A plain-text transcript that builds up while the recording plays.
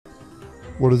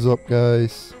What is up,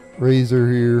 guys?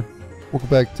 Razor here. Welcome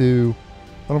back to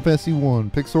Final Fantasy 1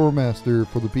 Pixel Remaster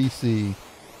for the PC.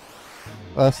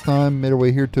 Last time, made our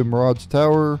way here to Mirage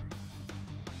Tower.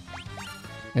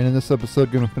 And in this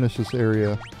episode, gonna finish this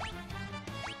area.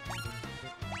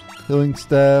 Healing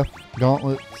staff,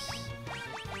 gauntlets.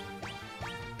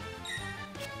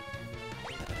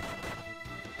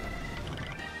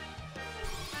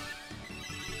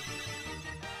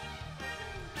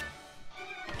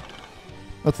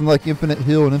 Nothing like infinite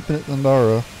heal and infinite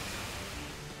Thundara.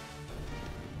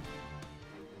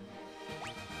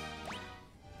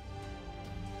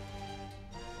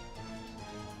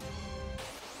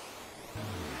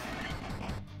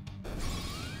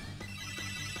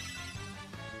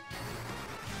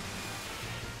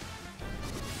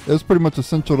 It was pretty much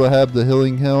essential to have the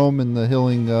healing helm and the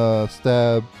healing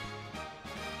stab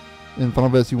in Final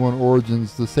Fantasy 1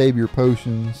 Origins to save your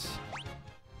potions.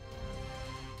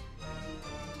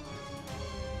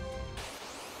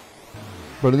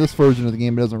 But in this version of the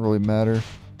game, it doesn't really matter.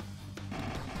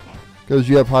 Because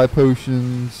you have high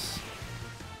potions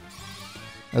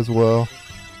as well.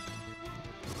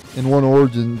 In Final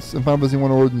Fantasy 1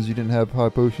 Origins, you didn't have high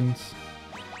potions.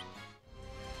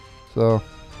 So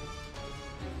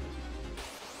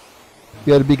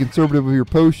you had to be conservative with your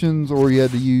potions, or you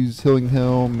had to use Healing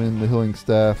Helm and the Healing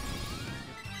Staff.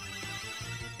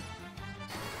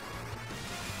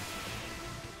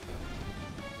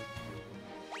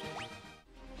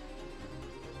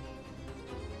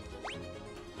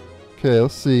 Okay,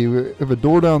 let's see. We have a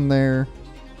door down there.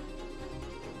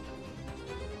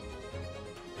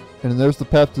 And then there's the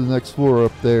path to the next floor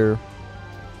up there.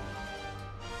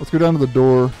 Let's go down to the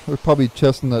door. There's probably a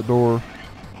chest in that door.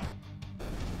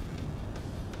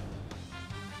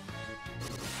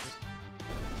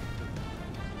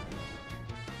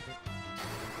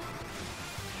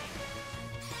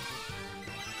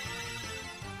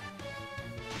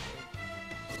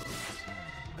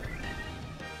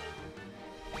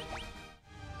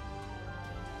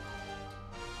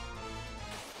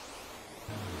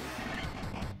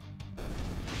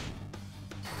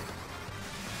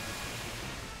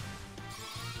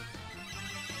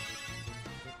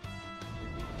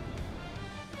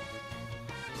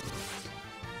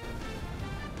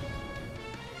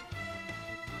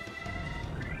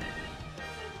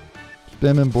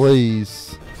 Spam and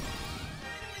Blaze.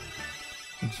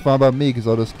 It's fine by me because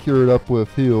I'll just cure it up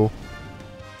with heal.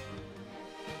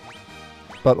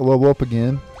 About to level up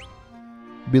again.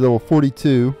 Be level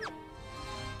 42.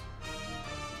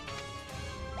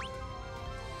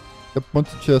 Yep,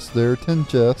 bunch of chests there. 10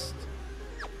 chests.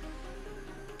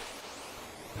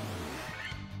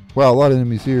 Wow, a lot of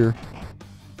enemies here.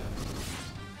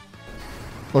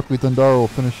 Luckily Thundara will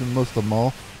finish most of them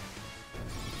off.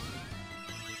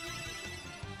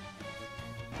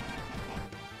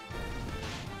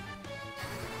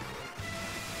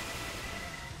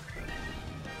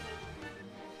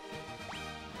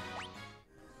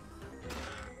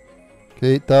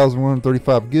 Okay,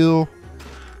 8,135 gil.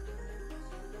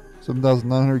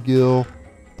 7,900 gil.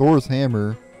 Thor's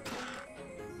hammer.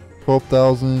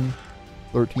 12,000.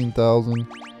 13,000.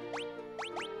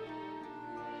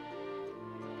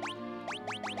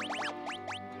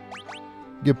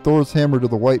 Give Thor's hammer to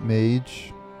the white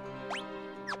mage.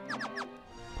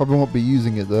 Probably won't be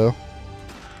using it though.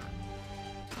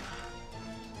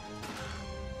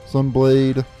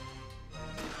 Sunblade.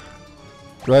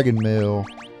 Dragon Mail.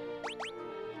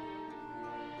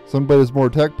 Sunblade has more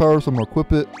attack power, so I'm going to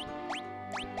equip it.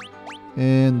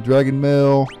 And Dragon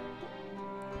Mail.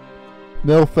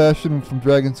 Mail fashioned from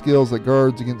dragon scales that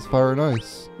guards against fire and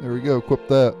ice. There we go, equip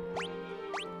that.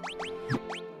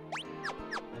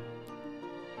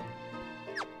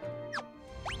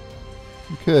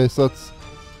 Okay, so that's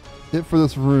it for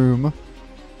this room.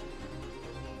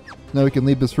 Now we can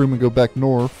leave this room and go back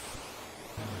north.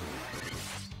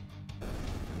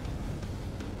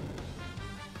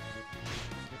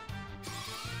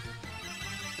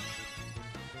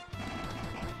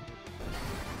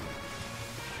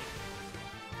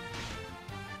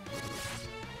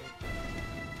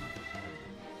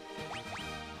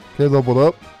 Okay, leveled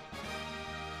up.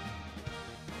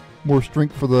 More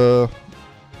strength for the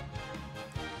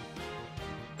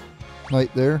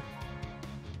knight there.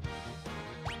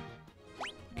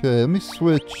 Okay, let me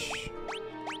switch.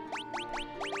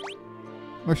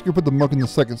 I'm actually gonna put the monk in the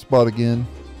second spot again.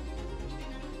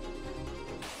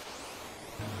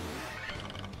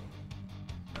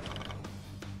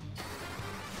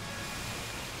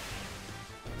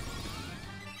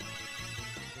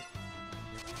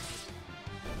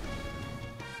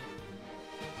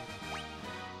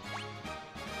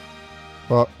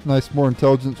 Nice, more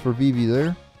intelligence for Vivi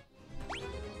there.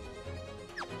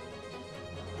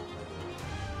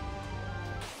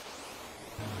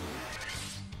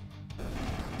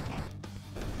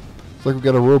 Looks like we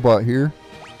got a robot here.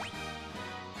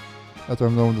 That's where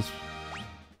I'm going with this.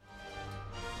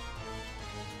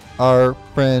 Our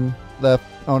friend left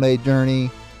on a journey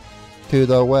to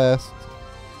the west.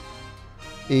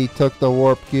 He took the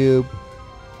warp cube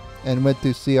and went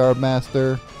to see our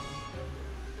master.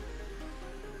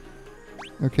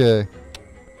 Okay.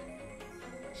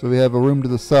 So we have a room to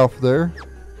the south there.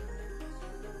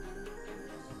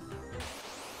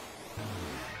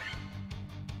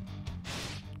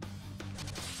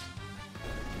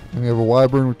 And we have a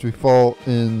wyvern which we fought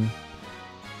on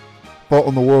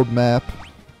the world map.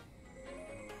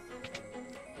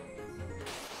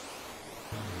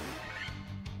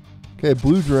 Okay,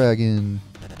 blue dragon.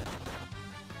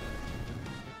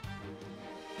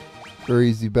 Very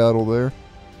easy battle there.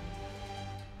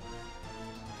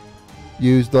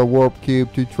 Use the warp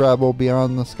cube to travel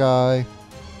beyond the sky.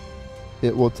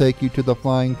 It will take you to the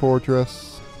flying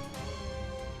fortress.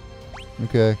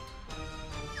 Okay.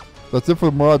 That's it for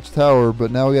the Mirage Tower,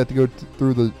 but now we have to go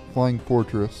through the flying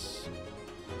fortress.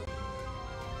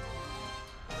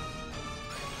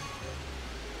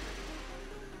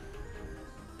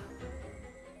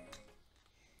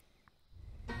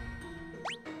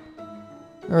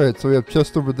 Alright, so we have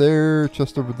chest over there,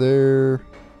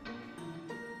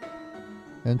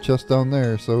 and chest down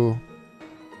there, so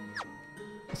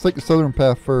let's take the southern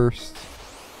path first.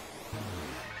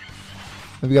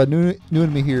 And we got new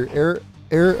enemy here, Air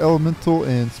Elemental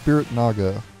and Spirit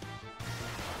Naga.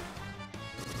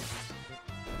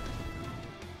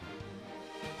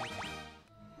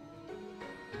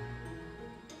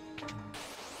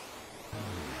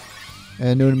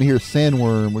 And new enemy here,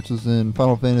 Sandworm, which is in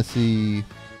Final Fantasy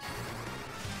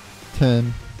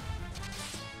 10.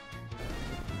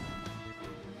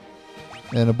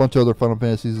 And a bunch of other Final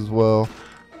Fantasies as well.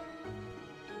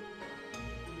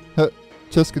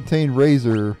 Chest contained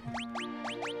Razor.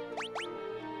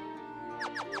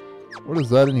 What is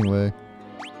that anyway?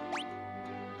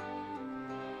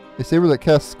 A saber that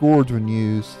casts Scourge when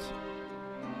used.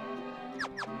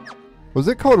 Was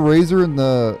it called Razor in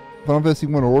the Final Fantasy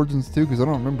 1 Origins too? Because I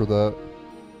don't remember that.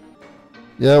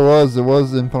 Yeah, it was. It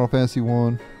was in Final Fantasy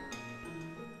 1.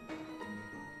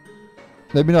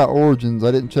 Maybe not Origins.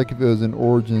 I didn't check if it was in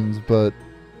Origins, but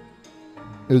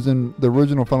it was in the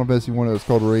original Final Fantasy 1. It was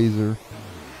called Razor.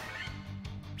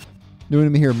 New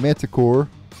enemy here, Manticore.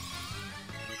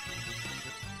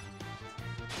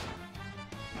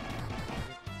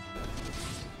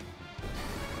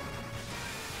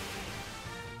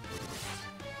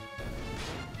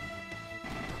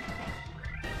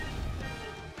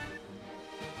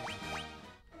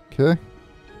 Okay.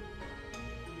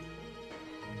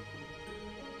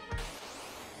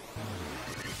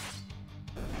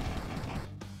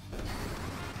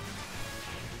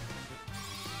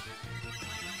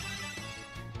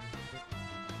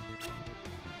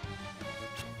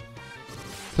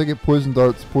 Taking poison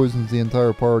darts poisons the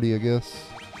entire party, I guess.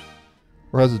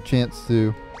 Or has a chance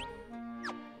to.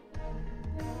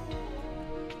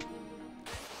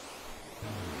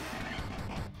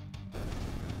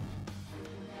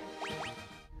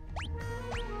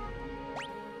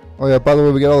 Oh yeah, by the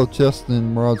way, we got all the chests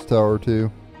in Mirage Tower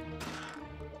too.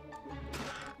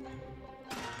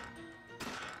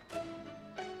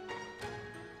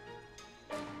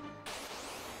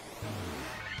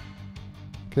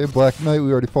 Okay, Black Knight,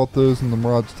 we already fought those in the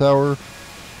Mirage Tower.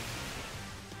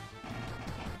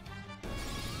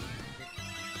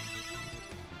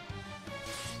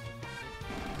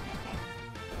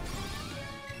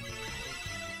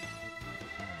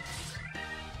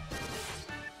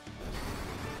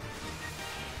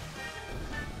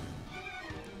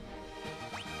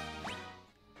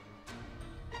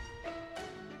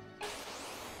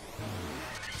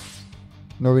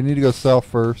 No, we need to go south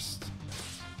first.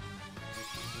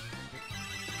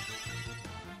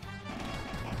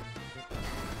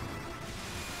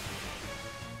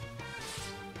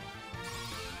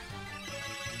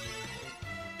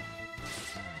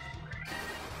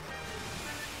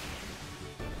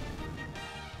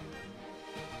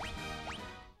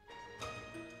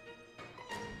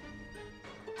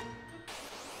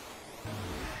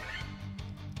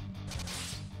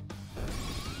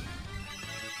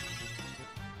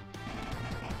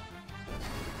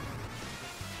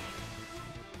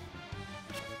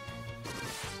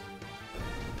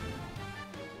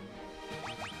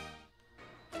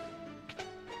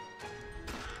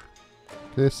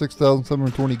 Okay,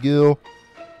 6,720 gil.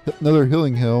 Another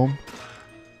healing helm.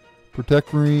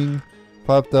 Protect ring.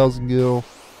 5,000 gil.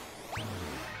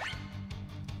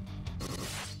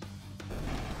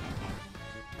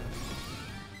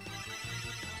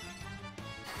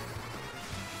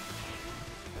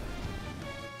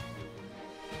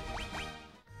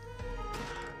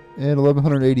 And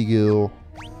 1,180 gil.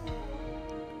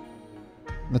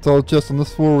 That's all just on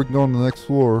this floor. We can go on to the next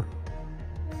floor.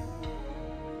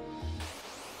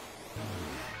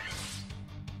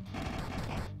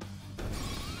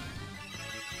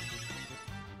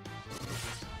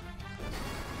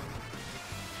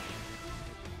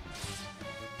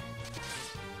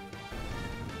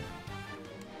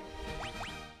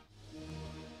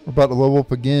 We're about to level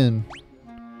up again.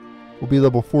 We'll be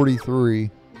level 43.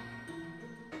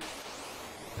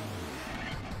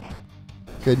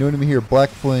 Okay, new enemy here, Black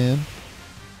Flan.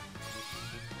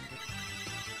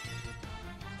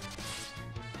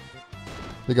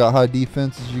 They got high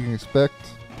defense, as you can expect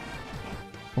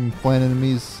from Flan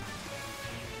enemies.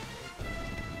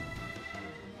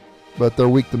 But they're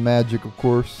weak to magic, of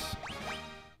course.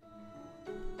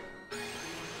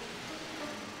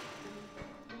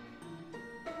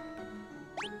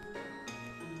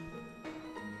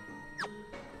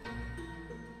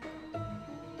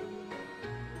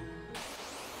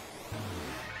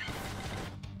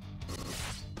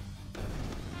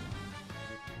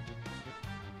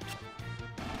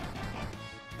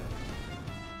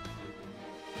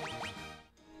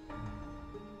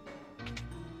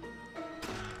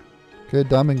 Okay,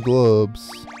 diamond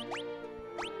gloves.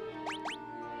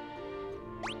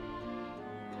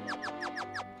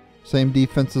 Same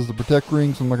defense as the protect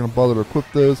ring, so I'm not going to bother to equip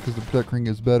those because the protect ring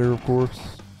is better, of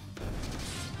course.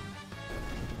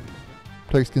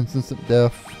 Protects consistent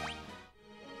death.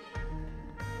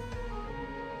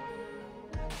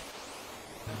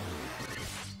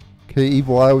 Okay,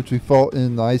 Evil Eye, which we fought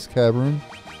in the Ice Cavern.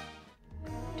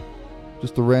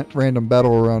 Just a random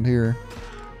battle around here.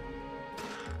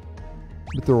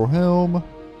 Mithril Helm.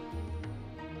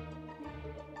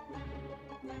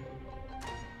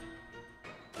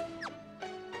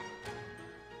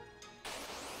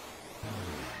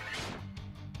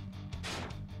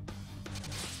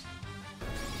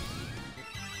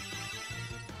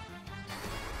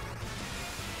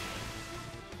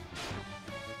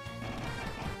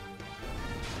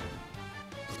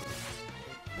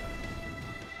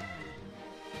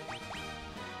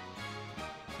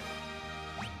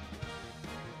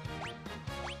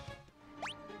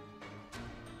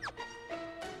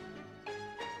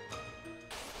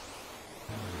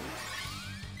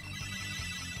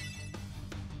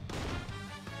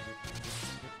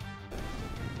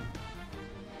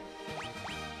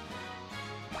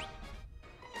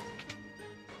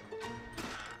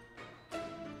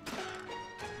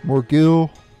 More gil.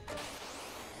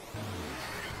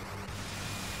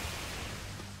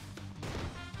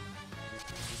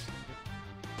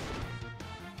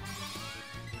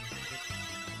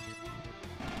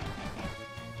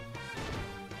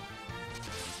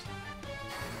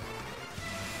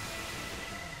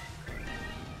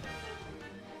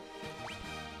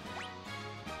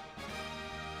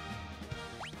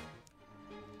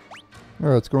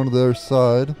 Alright, let's go on to the other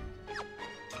side.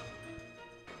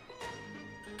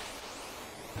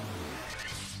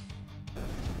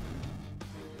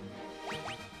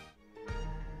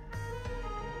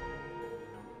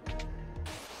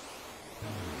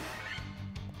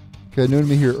 Okay, new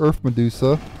enemy here, Earth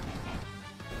Medusa.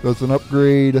 There's an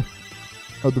upgrade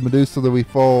of the Medusa that we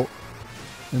fought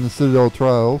in the Citadel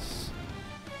Trials.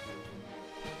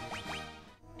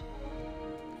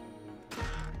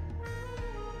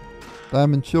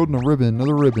 Diamond Shield and a ribbon,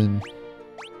 another ribbon.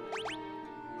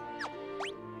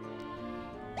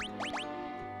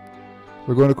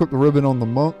 We're going to equip the ribbon on the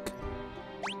monk.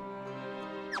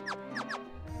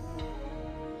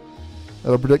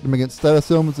 That'll protect him against status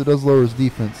ailments. It does lower his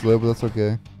defense though, but that's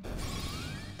okay.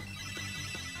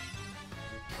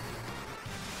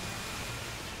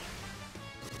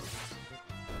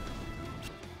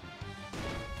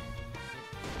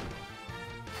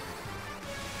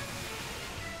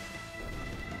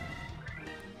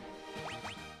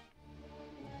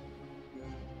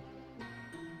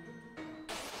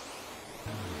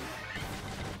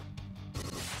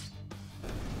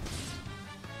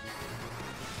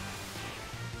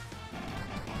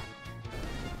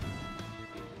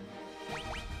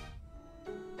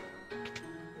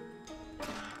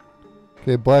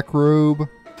 Okay, black robe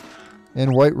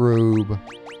and white robe.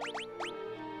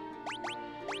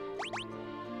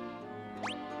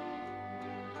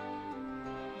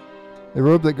 A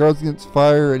robe that guards against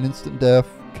fire and instant death,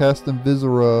 cast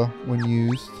Invisora when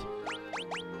used.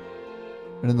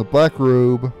 And in the black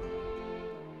robe,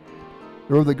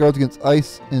 The robe that guards against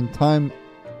ice and time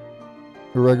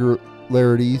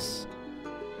irregularities.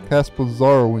 Cast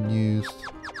Bizarre when used.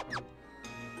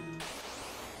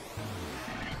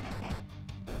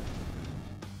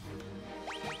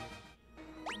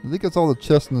 I think that's all the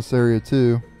chests in this area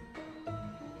too.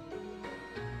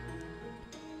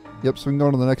 Yep, so we can go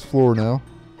on to the next floor now.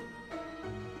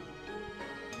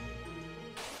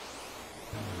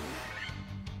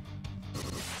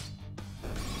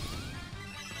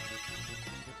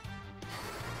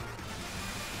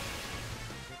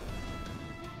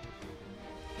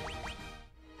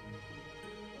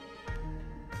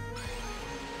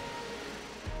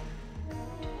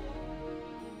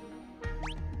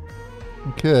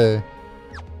 Okay.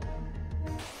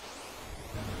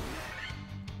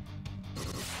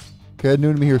 Okay,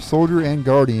 new enemy here, Soldier and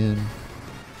Guardian.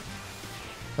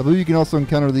 I believe you can also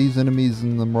encounter these enemies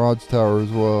in the Mirage Tower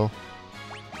as well.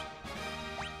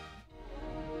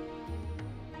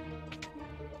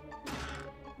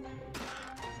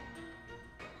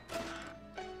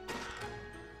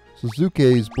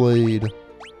 Suzuki's Blade.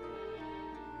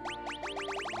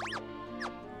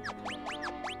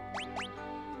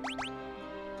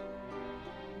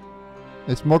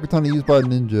 It's small katana used by a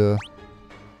ninja.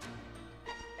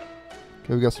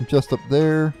 Okay, we got some chests up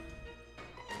there.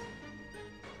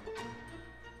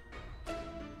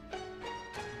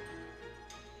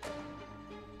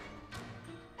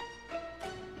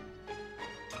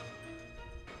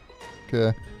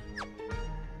 Okay.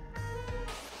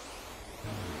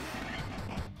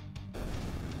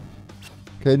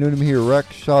 Okay, new enemy here,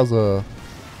 Rakshasa.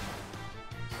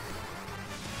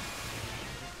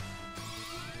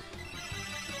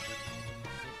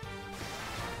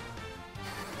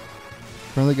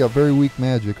 Apparently got very weak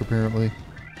magic, apparently.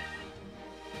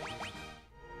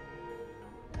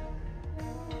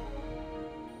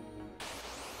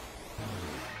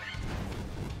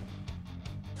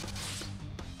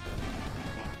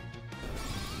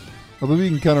 I believe you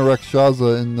can counter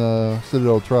Rakshasa in the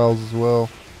Citadel Trials as well.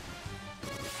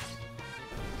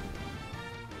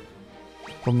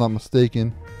 If I'm not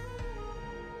mistaken.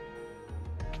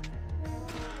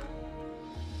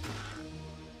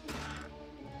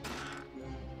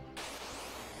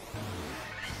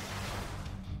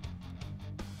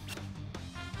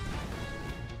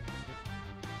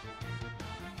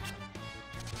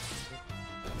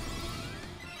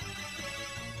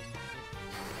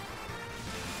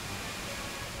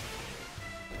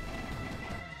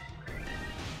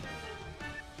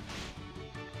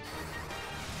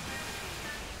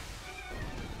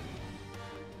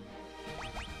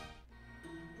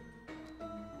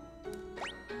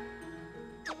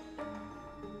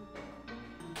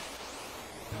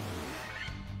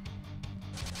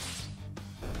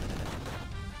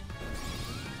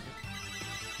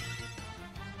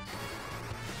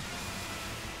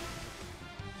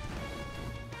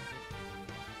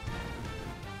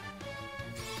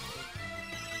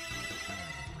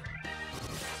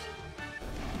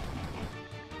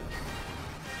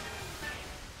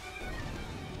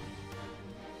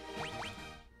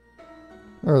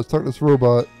 Alright, let's start this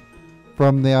robot.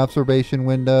 From the observation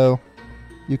window,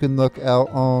 you can look out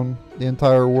on the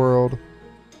entire world.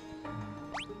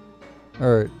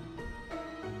 Alright.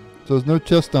 So there's no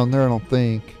chest down there, I don't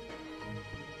think.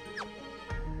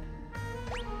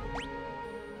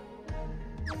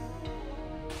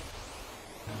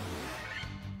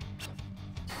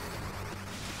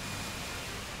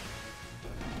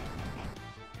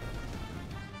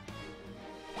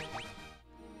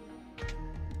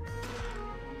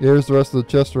 Here's the rest of the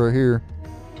chests right here.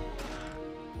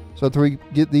 So after we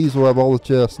get these, we'll have all the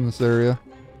chests in this area.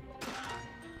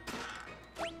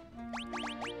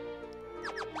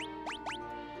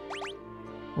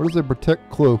 What is a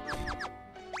protect cloak?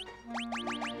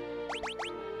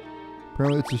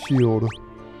 Apparently it's a shield.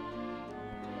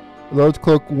 A large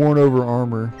cloak worn over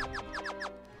armor.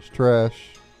 It's trash.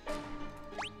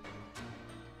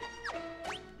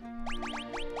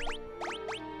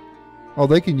 Oh,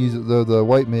 they can use it though, the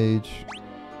white mage.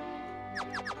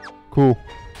 Cool.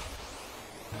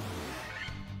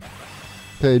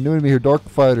 Okay, new enemy here, Dark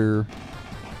Fighter.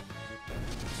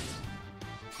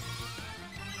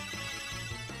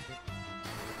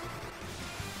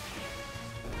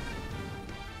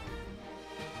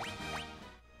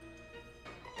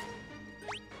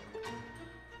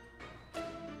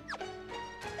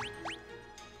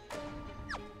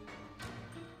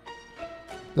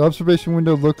 The observation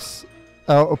window looks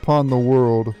out upon the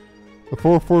world. The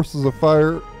four forces of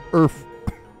fire, earth,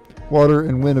 water,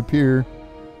 and wind appear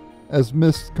as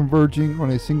mist converging on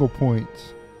a single point.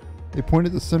 A point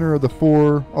at the center of the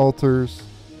four altars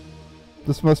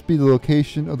This must be the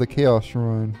location of the Chaos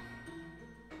Shrine.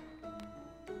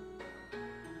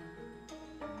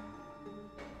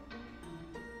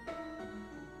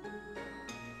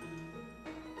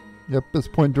 Yep, let's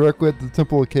point directly at the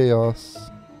Temple of Chaos.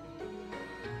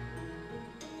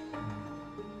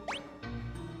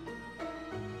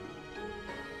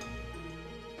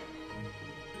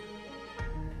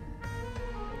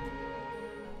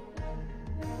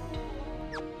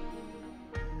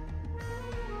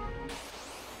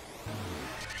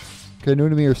 Okay, new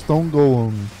enemy are Stone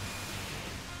Golem.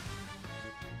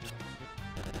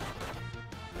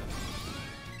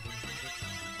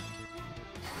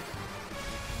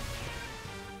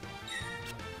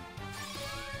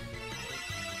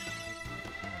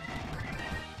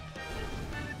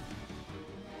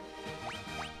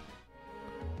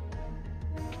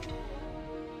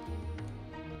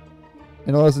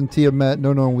 Analyze and Tiamat,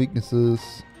 no known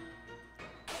weaknesses.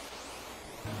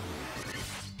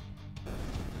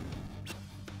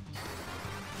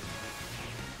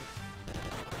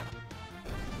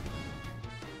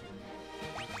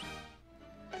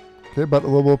 Okay, about to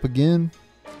level up again.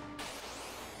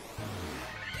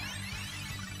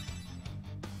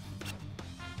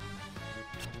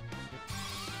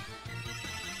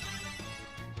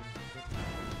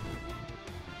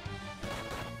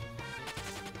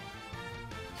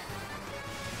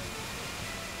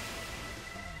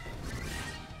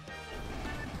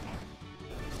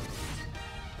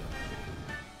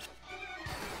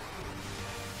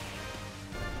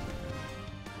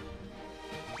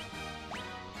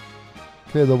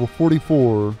 Okay, level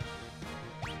 44.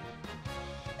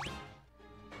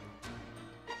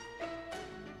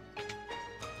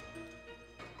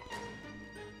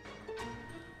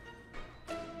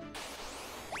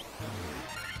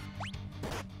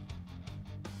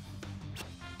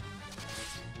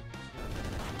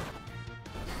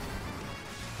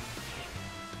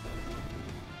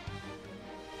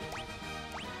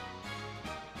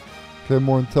 Okay,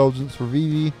 more intelligence for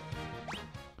Vivi.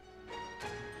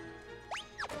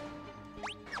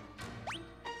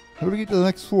 How do we get to the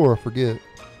next floor? I forget.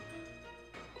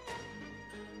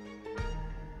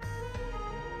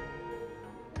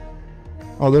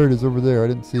 Oh, there it is over there. I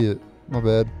didn't see it. My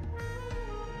bad.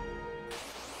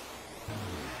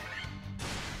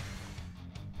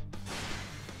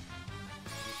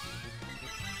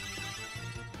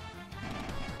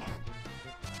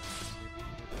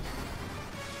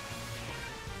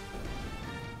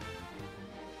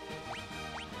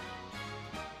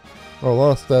 Oh, a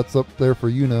lot of stats up there for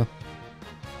Yuna.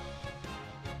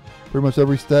 Pretty much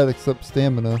every stat except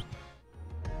stamina.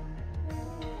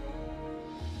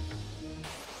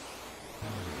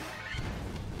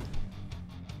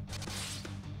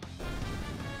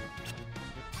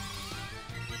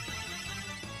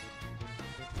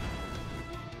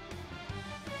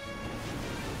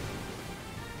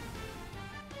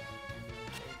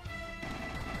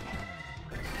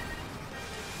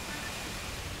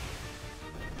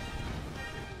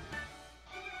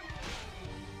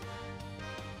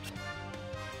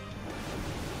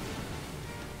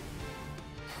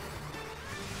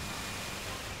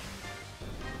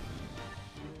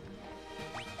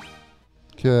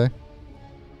 Okay.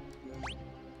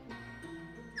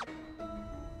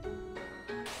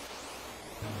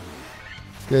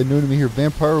 Okay, new to me here,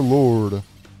 Vampire Lord.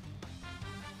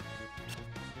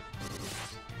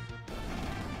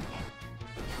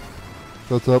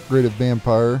 So it's an upgraded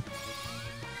Vampire.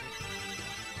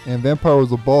 And Vampire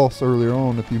was a boss earlier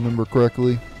on, if you remember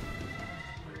correctly.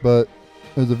 But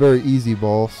it was a very easy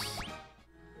boss.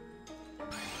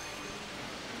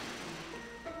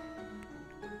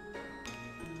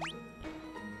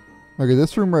 Okay,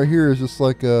 this room right here is just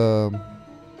like there's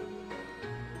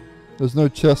no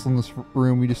chest in this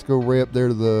room. You just go right up there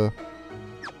to the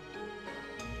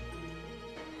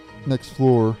next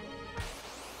floor.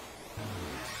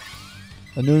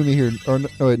 A new enemy here. Oh, no,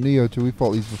 wait, Neo too. We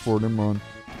fought these before. Never mind.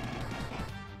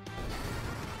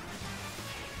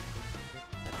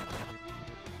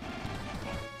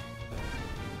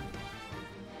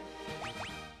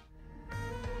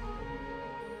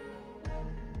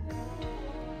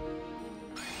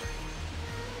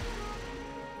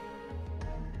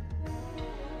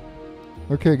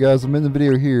 Okay guys, I'm in the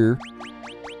video here.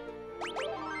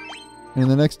 In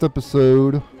the next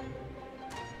episode,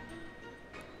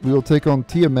 we will take on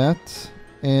Tiamat,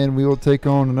 and we will take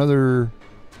on another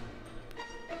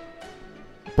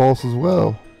boss as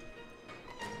well.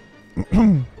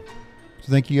 So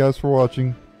thank you guys for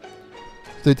watching.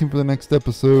 Stay tuned for the next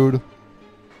episode,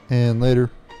 and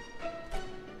later.